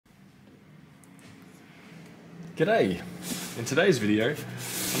G'day! In today's video,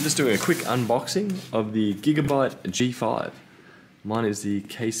 I'm just doing a quick unboxing of the Gigabyte G5. Mine is the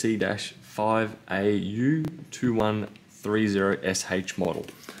KC-5AU2130SH model.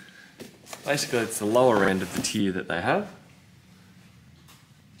 Basically, it's the lower end of the tier that they have.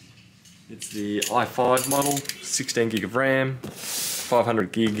 It's the i5 model, 16 gig of RAM,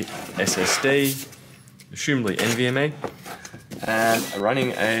 500 gig SSD, assumably NVMe, and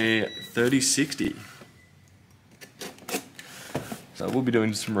running a 3060. So we'll be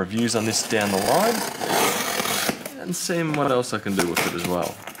doing some reviews on this down the line and seeing what else I can do with it as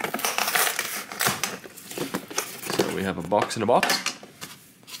well. So we have a box in a box.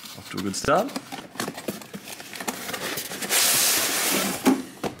 Off to a good start.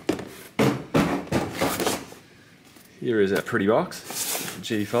 Here is our pretty box,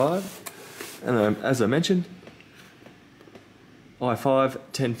 G5, and as I mentioned, i5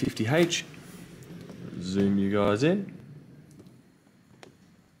 1050H. Zoom you guys in.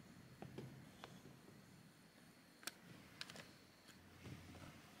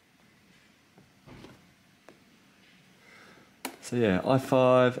 So yeah,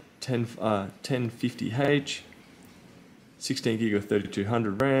 i5 1050H, 16 gig of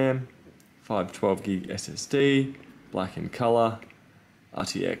 3200 RAM, 512 gig SSD, black in color,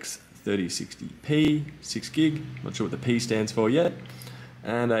 RTX 3060p, 6 gig, not sure what the P stands for yet,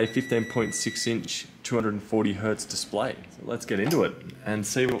 and a 15.6 inch 240 Hz display. So let's get into it and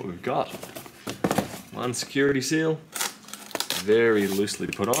see what we've got. One security seal, very loosely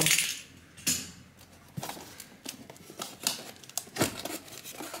put on.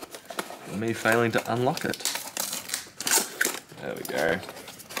 Me failing to unlock it. There we go.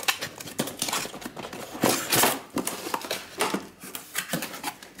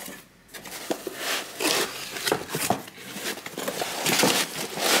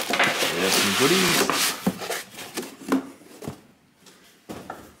 There's some goodies.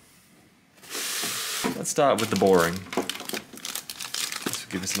 Let's start with the boring. This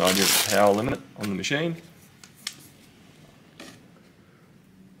will give us an idea of the power limit on the machine.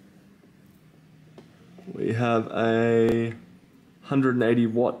 We have a 180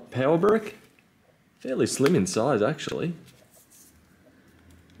 watt power brick, fairly slim in size actually,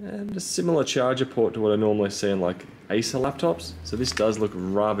 and a similar charger port to what I normally see in like Acer laptops. So this does look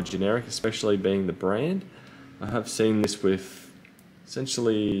rather generic, especially being the brand. I have seen this with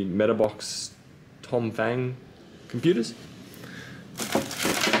essentially Metabox Tom Fang computers.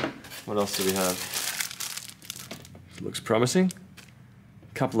 What else do we have? Looks promising.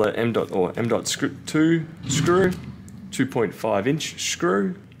 Couple of M.2 screw, 2.5 inch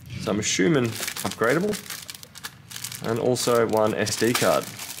screw, so I'm assuming upgradable, and also one SD card.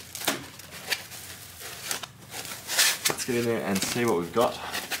 Let's get in there and see what we've got.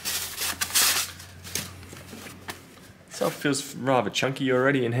 Itself feels rather chunky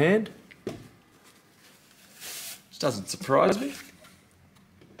already in hand, which doesn't surprise me.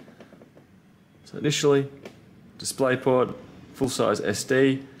 So initially, DisplayPort, full-size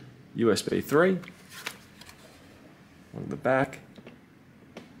SD, USB 3, on the back,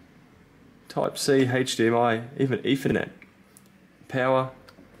 Type-C, HDMI, even Ethernet, power.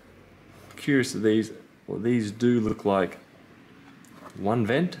 Curious that these do look like one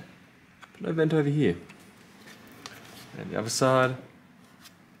vent, but no vent over here. And the other side,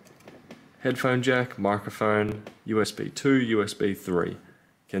 headphone jack, microphone, USB 2, USB 3,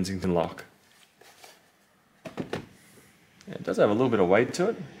 Kensington lock. It does have a little bit of weight to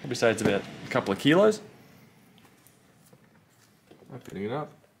it. Probably say it's about a couple of kilos. Opening it up,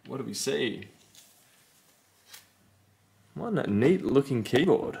 what do we see? What a neat looking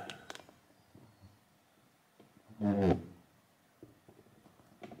keyboard. The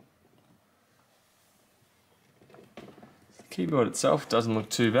keyboard itself doesn't look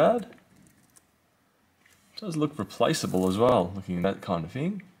too bad. It does look replaceable as well, looking at that kind of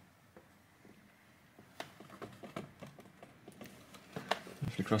thing.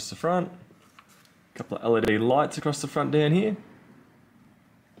 Across the front, a couple of LED lights across the front down here,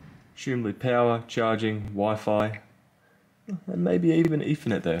 presumably power, charging, Wi-Fi, and maybe even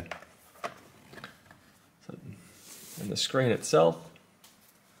Ethernet there. So, and the screen itself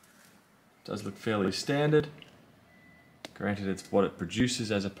does look fairly standard. Granted, it's what it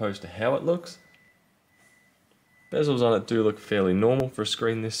produces as opposed to how it looks. Bezels on it do look fairly normal for a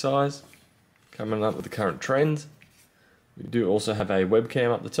screen this size, coming up with the current trends. We do also have a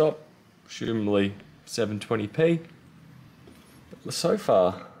webcam up the top, presumably 720p. But so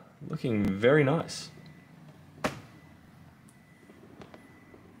far, looking very nice.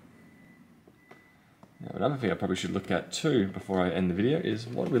 Now another thing I probably should look at too before I end the video is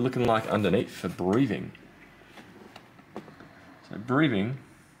what are we looking like underneath for breathing. So breathing,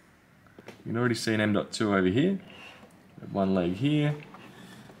 you can already see an M.2 over here, one leg here,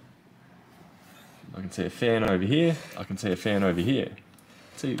 I can see a fan over here, I can see a fan over here.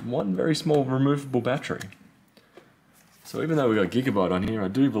 See, one very small removable battery. So even though we've got Gigabyte on here, I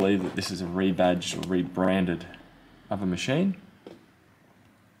do believe that this is a rebadged or rebranded other machine.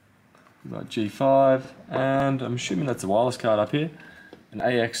 We've got G5, and I'm assuming that's a wireless card up here, an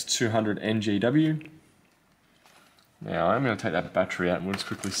AX200 NGW. Now I'm going to take that battery out and we'll just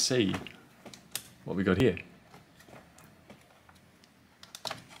quickly see what we got here.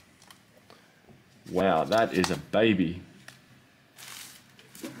 Wow, that is a baby.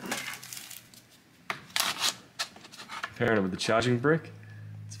 Comparing it with the charging brick,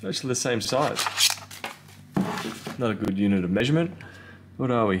 it's virtually the same size. Not a good unit of measurement. What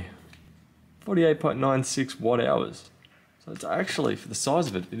are we? 48.96 watt hours. So it's actually, for the size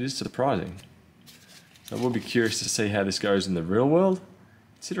of it, it is surprising. So I will be curious to see how this goes in the real world,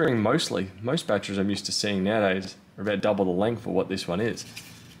 considering most batteries I'm used to seeing nowadays are about double the length of what this one is.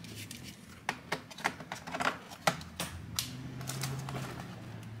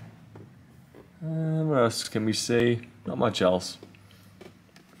 What else can we see? Not much else.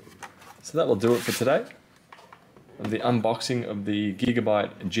 So that will do it for today, of the unboxing of the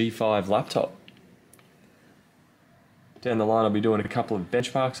Gigabyte G5 laptop. Down the line I'll be doing a couple of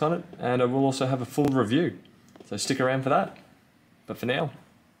benchmarks on it, and I will also have a full review, so stick around for that. But for now,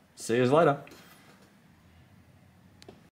 see you later.